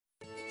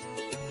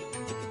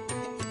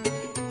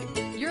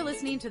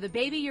listening to the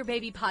Baby Your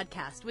Baby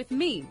podcast with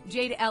me,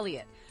 Jade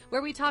Elliott,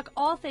 where we talk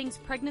all things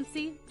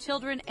pregnancy,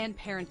 children, and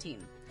parenting.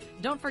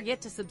 Don't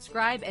forget to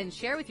subscribe and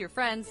share with your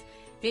friends.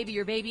 Baby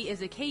Your Baby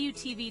is a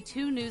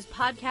KUTV2 News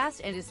podcast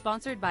and is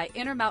sponsored by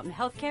Intermountain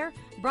Healthcare,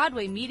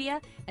 Broadway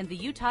Media, and the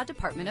Utah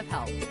Department of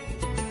Health.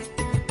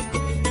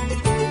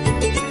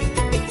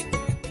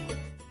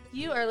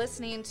 You are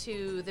listening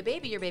to the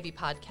Baby Your Baby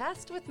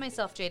podcast with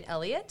myself, Jade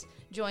Elliott,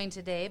 joined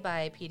today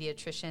by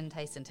pediatrician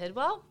Tyson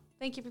Tidwell.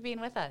 Thank you for being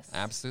with us.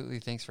 Absolutely.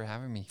 Thanks for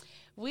having me.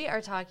 We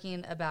are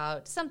talking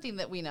about something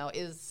that we know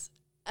is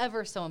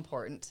ever so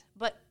important,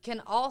 but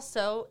can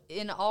also,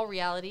 in all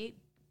reality,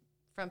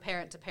 from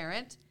parent to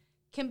parent,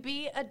 can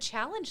be a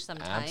challenge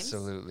sometimes.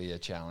 Absolutely a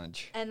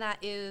challenge. And that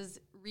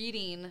is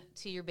reading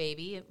to your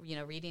baby,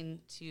 reading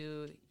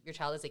to your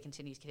child as they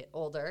continue to get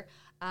older.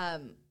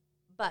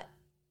 But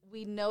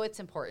we know it's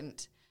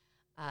important.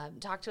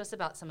 Talk to us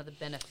about some of the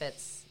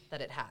benefits that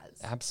it has.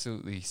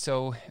 Absolutely.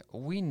 So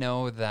we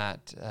know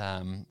that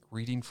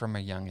reading from a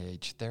young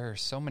age, there are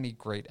so many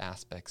great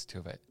aspects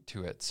to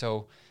it.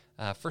 So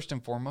first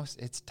and foremost,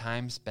 it's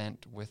time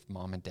spent with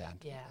mom and dad.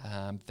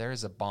 Yeah.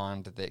 There's a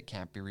bond that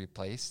can't be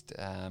replaced.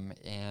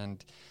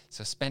 And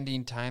so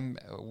spending time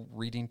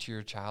reading to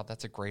your child,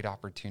 that's a great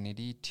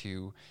opportunity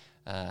to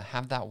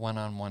have that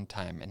one-on-one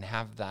time and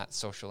have that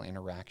social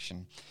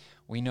interaction.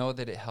 We know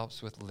that it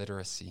helps with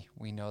literacy.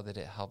 We know that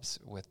it helps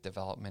with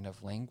development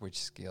of language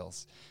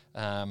skills.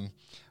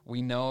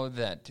 We know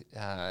that,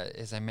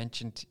 as I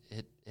mentioned,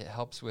 it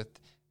helps with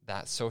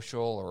that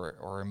social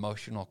or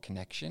emotional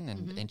connection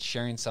and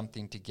sharing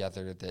something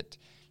together that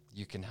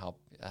you can help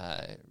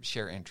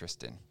share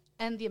interest in.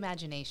 And the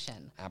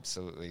imagination.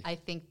 Absolutely. I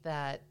think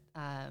that,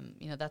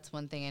 that's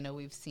one thing I know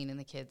we've seen in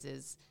the kids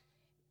is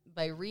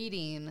by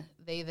reading,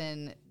 they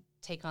then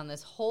take on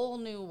this whole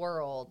new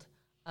world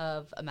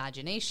of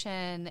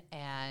imagination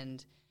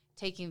and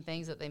taking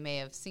things that they may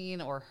have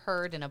seen or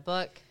heard in a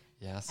book,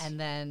 yes, and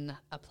then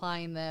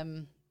applying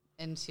them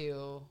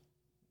into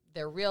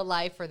their real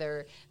life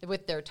or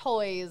with their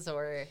toys.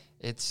 Or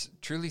it's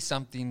truly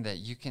something that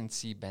you can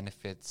see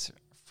benefits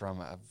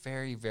from a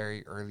very,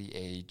 very early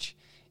age,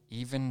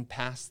 even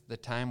past the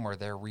time where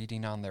they're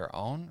reading on their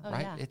own,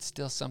 right? Yeah. It's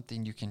still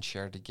something you can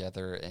share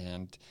together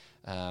and,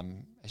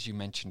 as you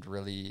mentioned,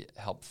 really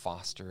help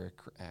foster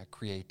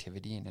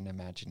creativity and an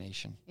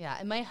imagination. Yeah,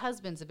 and my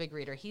husband's a big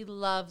reader. He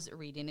loves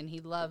reading, and he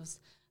loves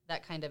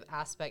that kind of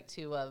aspect,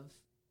 too, of,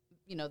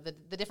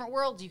 the different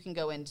worlds you can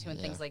go into and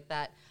things like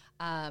that.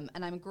 And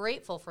I'm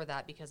grateful for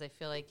that because I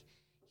feel like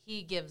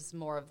he gives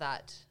more of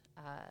that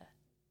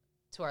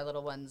to our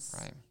little ones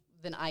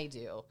than I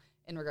do.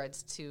 In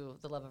regards to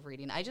the love of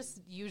reading, I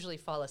just usually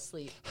fall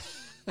asleep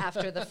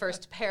after the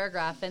first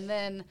paragraph, and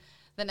then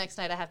the next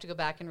night I have to go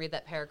back and read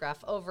that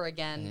paragraph over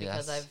again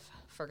because I've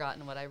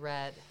forgotten what I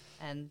read,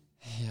 and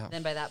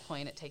then by that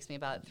point it takes me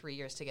about 3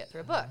 years to get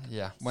through a book.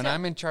 When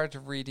I'm in charge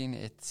of reading,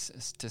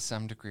 it's to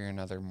some degree or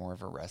another more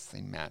of a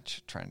wrestling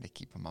match, trying to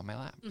keep them on my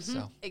lap.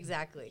 So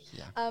exactly.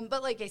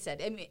 But like I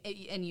said,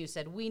 and you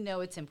said, we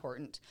know it's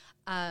important.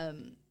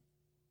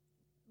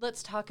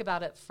 Let's talk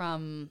about it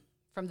from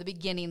the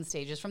beginning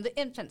stages, from the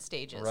infant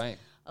stages. Right.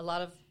 A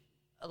lot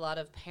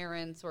of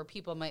parents or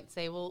people might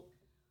say, well,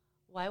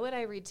 why would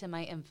I read to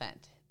my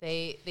infant?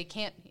 They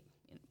can't,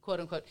 quote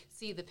unquote,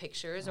 see the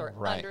pictures or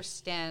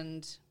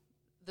understand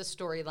the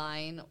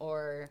storyline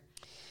or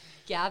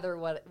gather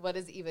what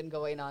is even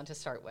going on to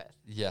start with.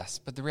 Yes,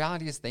 but the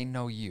reality is they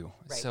know you.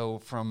 Right. So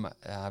from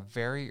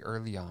very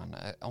early on,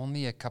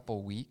 only a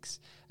couple weeks,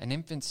 an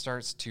infant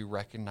starts to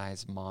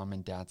recognize mom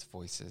and dad's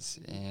voices,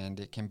 and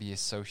it can be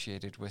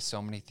associated with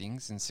so many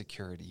things in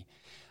security.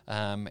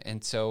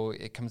 And so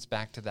it comes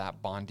back to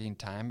that bonding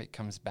time. It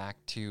comes back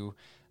to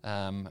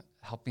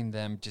helping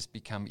them just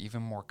become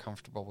even more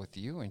comfortable with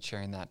you and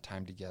sharing that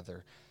time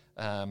together.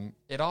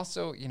 It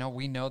also,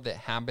 we know that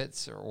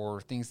habits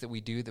or things that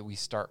we do that we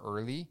start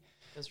early,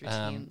 those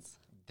routines,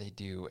 they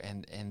do,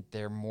 and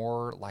they're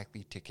more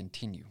likely to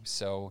continue.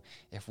 So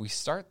if we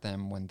start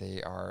them when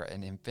they are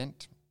an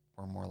infant,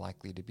 we're more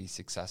likely to be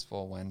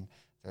successful when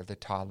they're the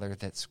toddler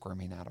that's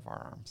squirming out of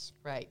our arms.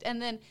 Right.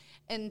 And then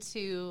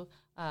into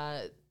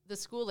the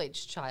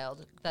school-age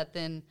child that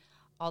then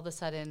all of a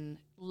sudden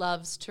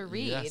loves to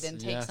read and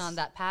takes on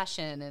that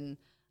passion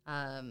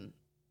and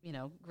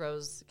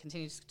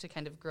continues to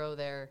kind of grow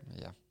their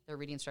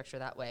reading structure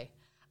that way.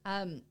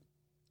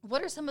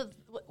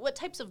 What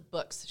types of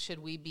books should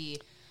we be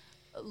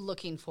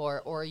looking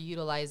for or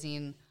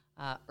utilizing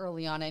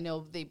early on? I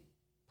know they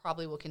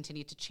probably will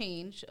continue to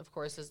change, of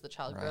course, as the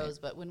child grows,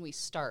 but when we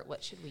start,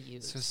 what should we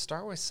use? So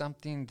start with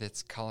something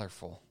that's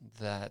colorful,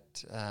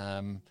 that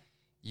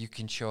you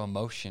can show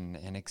emotion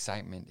and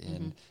excitement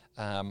in.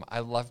 I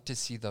love to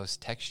see those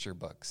texture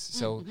books.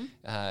 So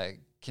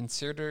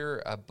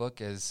consider a book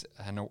as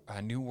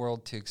a new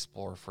world to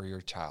explore for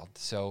your child.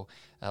 So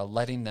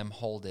letting them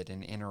hold it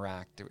and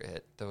interact with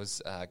it,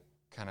 those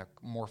kind of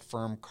more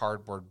firm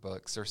cardboard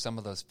books or some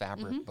of those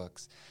fabric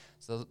books.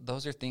 So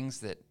those are things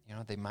that,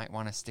 they might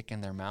want to stick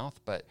in their mouth,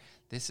 but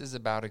this is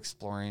about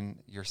exploring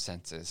your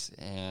senses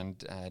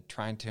and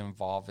trying to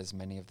involve as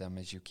many of them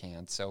as you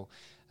can. So,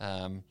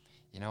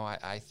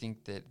 I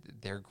think that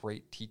they're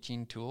great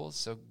teaching tools.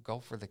 So go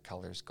for the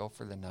colors, go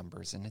for the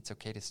numbers, and it's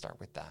okay to start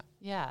with that.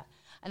 Yeah.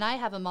 And I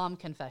have a mom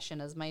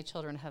confession. As my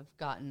children have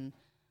gotten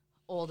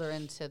older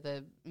into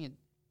the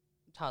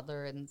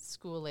toddler and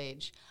school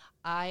age,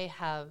 I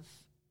have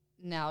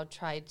now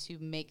tried to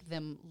make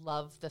them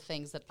love the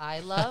things that I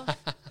love.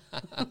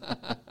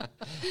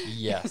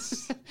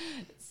 Yes.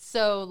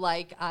 So,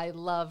 like, I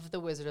love The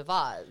Wizard of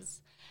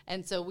Oz.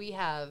 And so we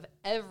have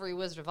every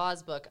Wizard of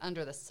Oz book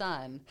under the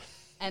sun.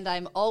 And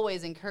I'm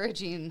always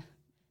encouraging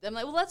them,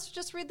 like, well, let's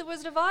just read the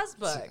Wizard of Oz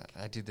book.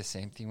 So I do the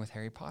same thing with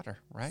Harry Potter,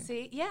 right?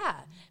 See, yeah,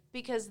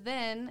 because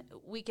then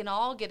we can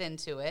all get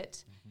into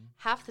it. Mm-hmm.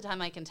 Half the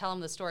time I can tell them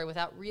the story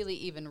without really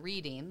even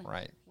reading,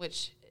 right?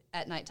 Which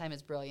at nighttime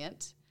is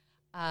brilliant.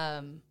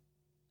 And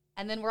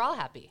then we're all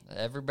happy.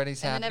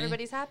 Everybody's happy. And then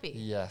everybody's happy.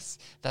 Yes.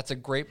 That's a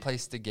great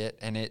place to get,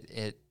 and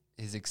it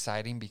is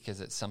exciting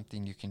because it's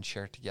something you can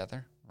share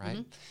together, right?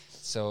 Mm-hmm.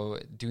 So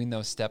doing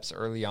those steps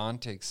early on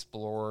to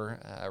explore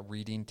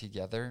reading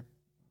together,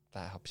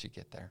 that helps you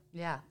get there.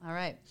 Yeah. All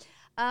right.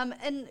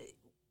 And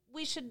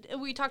we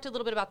talked a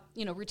little bit about,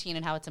 routine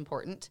and how it's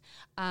important.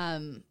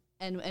 And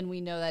we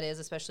know that is,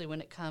 especially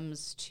when it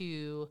comes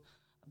to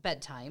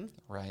bedtime.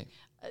 Right.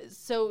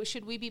 So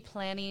should we be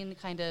planning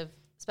kind of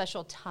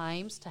special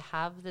times to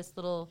have this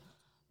little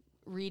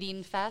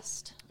reading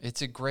fest?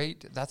 That's a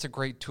great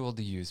tool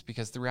to use,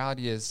 because the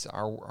reality is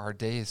our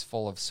day is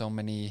full of so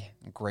many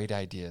great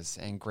ideas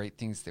and great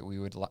things that we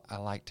would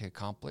like to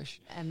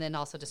accomplish. And then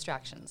also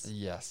distractions.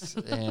 Yes.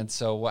 And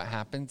so what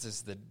happens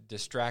is the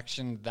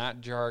distraction,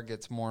 that jar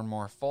gets more and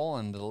more full,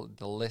 and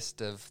the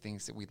list of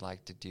things that we'd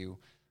like to do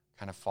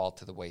kind of fall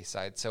to the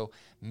wayside. So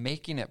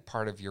making it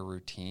part of your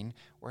routine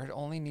where it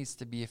only needs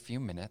to be a few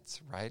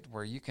minutes, right?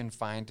 Where you can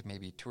find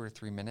maybe 2 or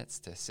 3 minutes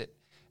to sit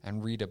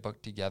and read a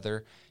book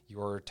together.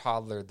 Your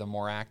toddler, the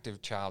more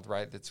active child,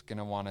 right, that's going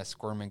to want to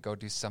squirm and go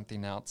do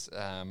something else.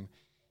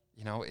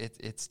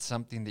 It's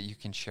something that you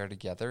can share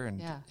together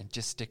and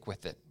just stick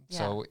with it. Yeah.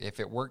 So if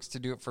it works to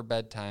do it for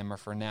bedtime or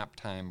for nap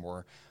time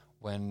or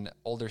when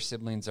older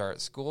siblings are at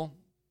school,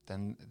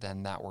 then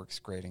that works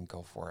great, and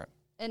go for it.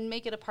 And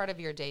make it a part of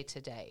your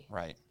day-to-day.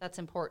 Right. That's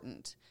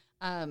important.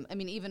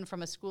 Even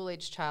from a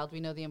school-age child, we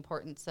know the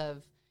importance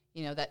of,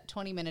 that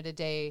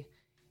 20-minute-a-day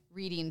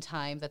reading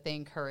time that they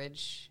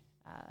encourage,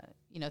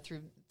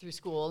 through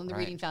school and the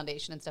Reading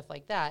Foundation and stuff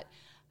like that.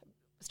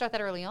 Start that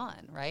early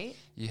on, right?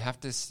 You have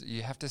to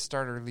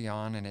start early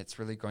on, and it's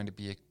really going to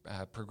be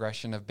a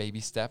progression of baby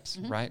steps,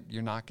 mm-hmm. right?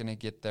 You're not going to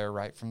get there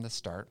right from the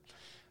start.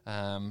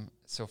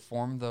 So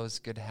form those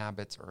good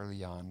habits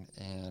early on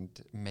and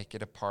make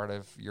it a part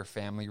of your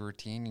family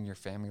routine and your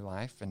family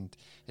life, and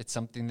it's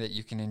something that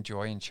you can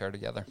enjoy and share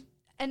together.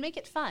 And make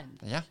it fun.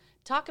 Yeah.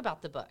 Talk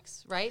about the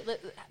books, right?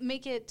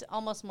 Make it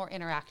almost more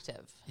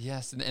interactive.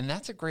 Yes, and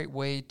that's a great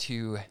way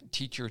to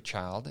teach your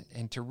child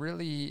and to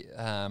really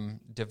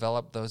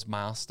develop those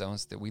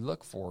milestones that we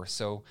look for.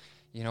 So,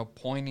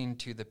 pointing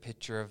to the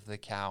picture of the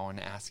cow and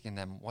asking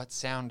them, what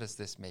sound does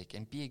this make?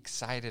 And be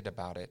excited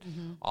about it.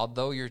 Mm-hmm.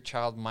 Although your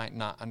child might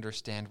not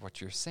understand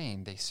what you're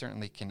saying, they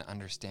certainly can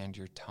understand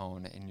your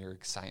tone and your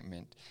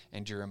excitement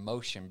and your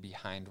emotion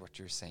behind what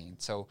you're saying.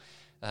 So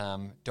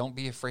don't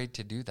be afraid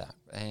to do that,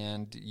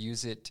 and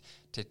use it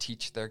to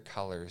teach their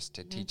colors,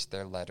 to mm-hmm. teach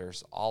their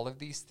letters. All of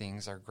these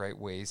things are great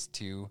ways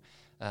to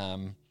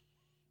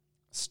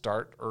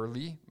start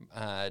early,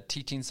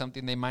 teaching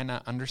something they might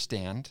not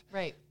understand,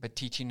 right? But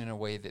teaching in a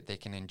way that they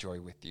can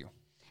enjoy with you.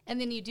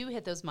 And then you do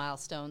hit those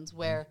milestones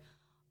where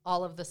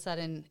all of a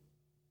sudden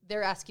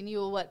they're asking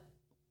you,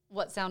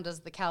 what sound does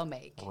the cow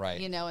make?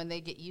 Right. And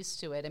they get used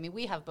to it.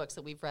 We have books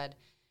that we've read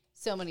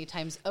so many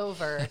times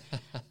over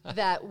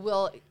that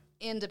will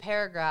end a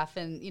paragraph,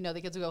 and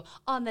the kids will go,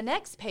 on the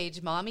next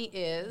page, mommy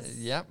is.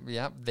 Yep.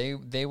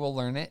 They will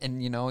learn it,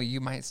 and you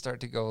might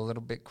start to go a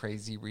little bit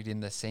crazy reading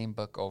the same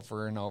book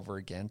over and over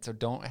again. So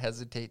don't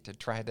hesitate to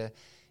try to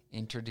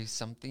introduce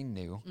something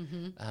new.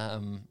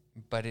 Mm-hmm.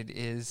 But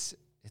it's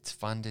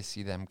fun to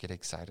see them get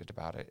excited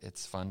about it.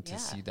 It's fun to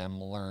see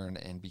them learn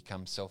and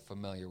become so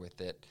familiar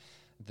with it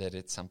that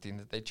it's something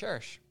that they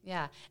cherish.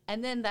 Yeah,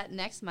 and then that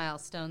next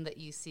milestone that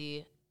you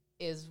see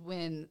is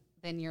when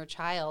then your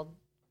child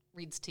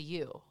reads to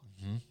you.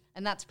 Mm-hmm.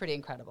 And that's pretty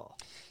incredible.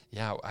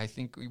 Yeah, I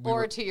think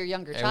to your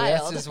younger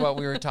child. This is what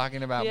we were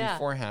talking about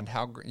beforehand.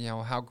 How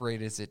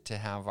great is it to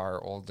have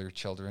our older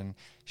children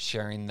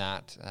sharing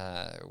that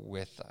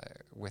with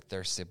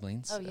their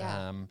siblings? Oh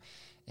yeah.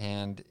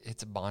 And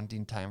it's a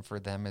bonding time for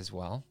them as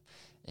well.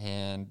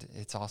 And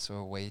it's also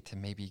a way to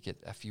maybe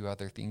get a few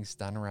other things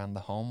done around the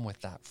home with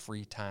that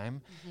free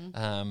time.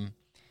 Mm-hmm.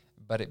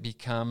 But it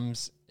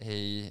becomes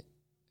a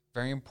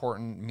very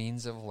important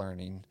means of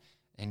learning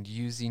and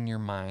using your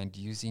mind,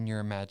 using your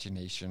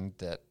imagination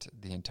that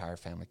the entire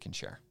family can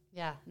share.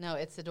 Yeah, no,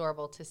 it's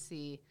adorable to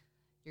see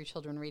your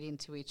children reading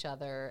to each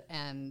other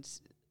and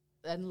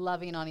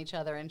loving on each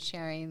other and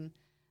sharing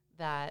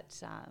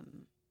that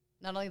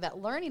not only that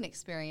learning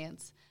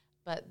experience,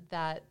 but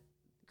that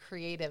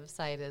creative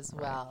side as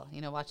well.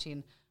 You know,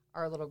 watching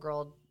our little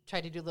girl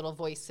try to do little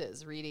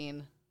voices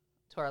reading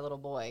to our little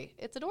boy.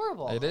 It's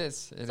adorable. It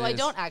is. So I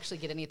don't actually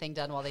get anything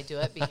done while they do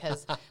it,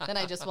 because then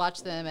I just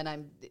watch them and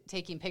I'm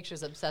taking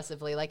pictures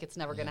obsessively like it's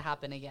never going to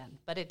happen again.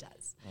 But it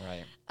does.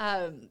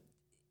 Right.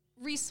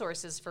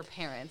 Resources for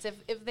parents.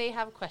 If they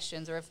have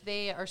questions, or if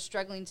they are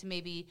struggling to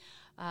maybe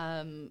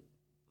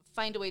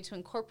find a way to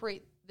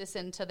incorporate this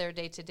into their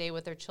day-to-day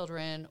with their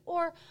children,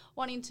 or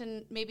wanting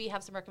to maybe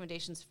have some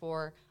recommendations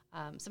for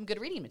some good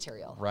reading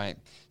material. Right.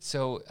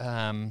 So,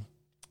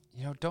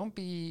 don't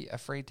be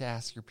afraid to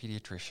ask your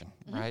pediatrician,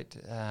 right?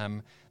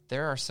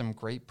 There are some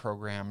great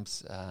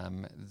programs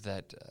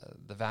that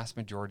the vast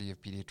majority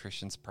of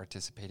pediatricians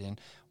participate in.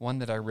 One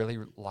that I really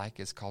like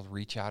is called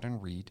Reach Out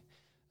and Read.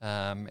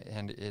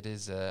 And it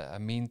is a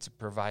means of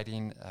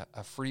providing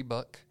a free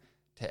book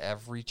to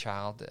every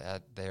child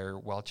at their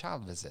well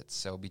child visits.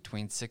 So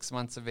between 6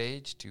 months of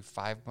age to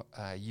 5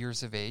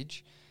 years of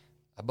age,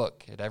 a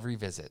book at every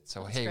visit.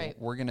 So, That's great.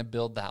 We're going to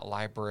build that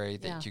library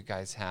that you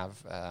guys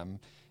have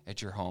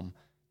at your home.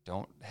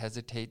 Don't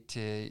hesitate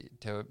to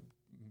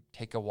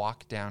take a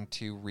walk down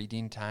to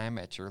reading time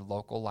at your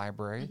local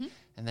library,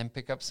 and then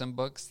pick up some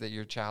books that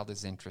your child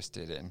is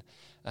interested in.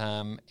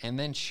 And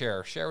then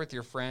share with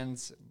your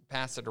friends,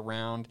 pass it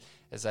around.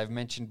 As I've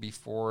mentioned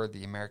before,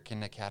 the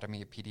American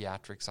Academy of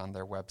Pediatrics on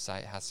their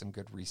website has some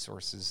good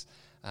resources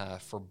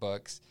for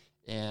books.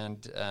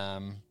 And,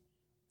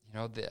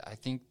 I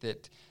think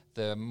that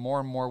the more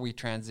and more we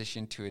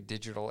transition to a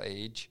digital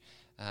age,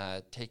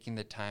 taking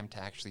the time to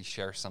actually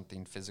share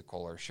something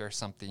physical or share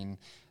something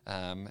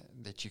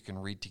that you can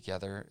read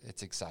together,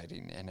 it's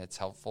exciting and it's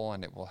helpful,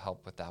 and it will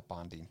help with that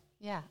bonding.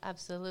 Yeah,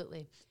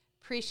 absolutely.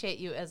 Appreciate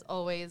you as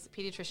always,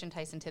 Pediatrician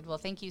Tyson Tidwell.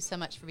 Thank you so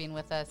much for being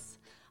with us.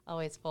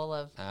 Always full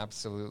of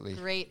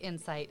great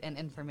insight and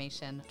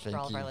information for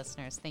all of our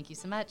listeners. Thank you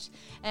so much.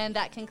 And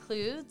that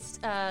concludes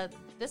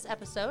this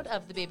episode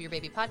of the Baby Your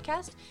Baby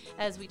podcast,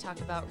 as we talk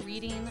about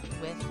reading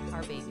with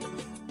our babies.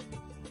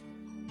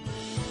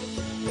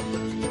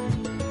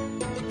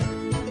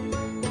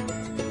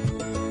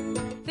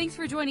 Thanks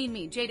for joining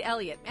me, Jade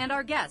Elliott, and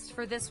our guest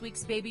for this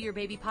week's Baby Your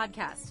Baby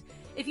podcast.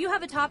 If you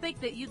have a topic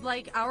that you'd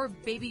like our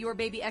Baby Your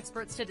Baby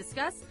experts to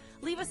discuss,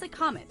 leave us a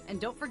comment and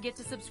don't forget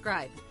to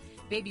subscribe.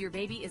 Baby Your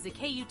Baby is a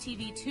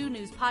KUTV2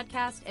 news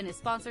podcast and is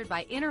sponsored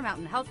by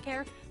Intermountain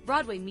Healthcare,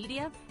 Broadway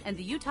Media, and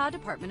the Utah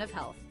Department of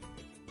Health.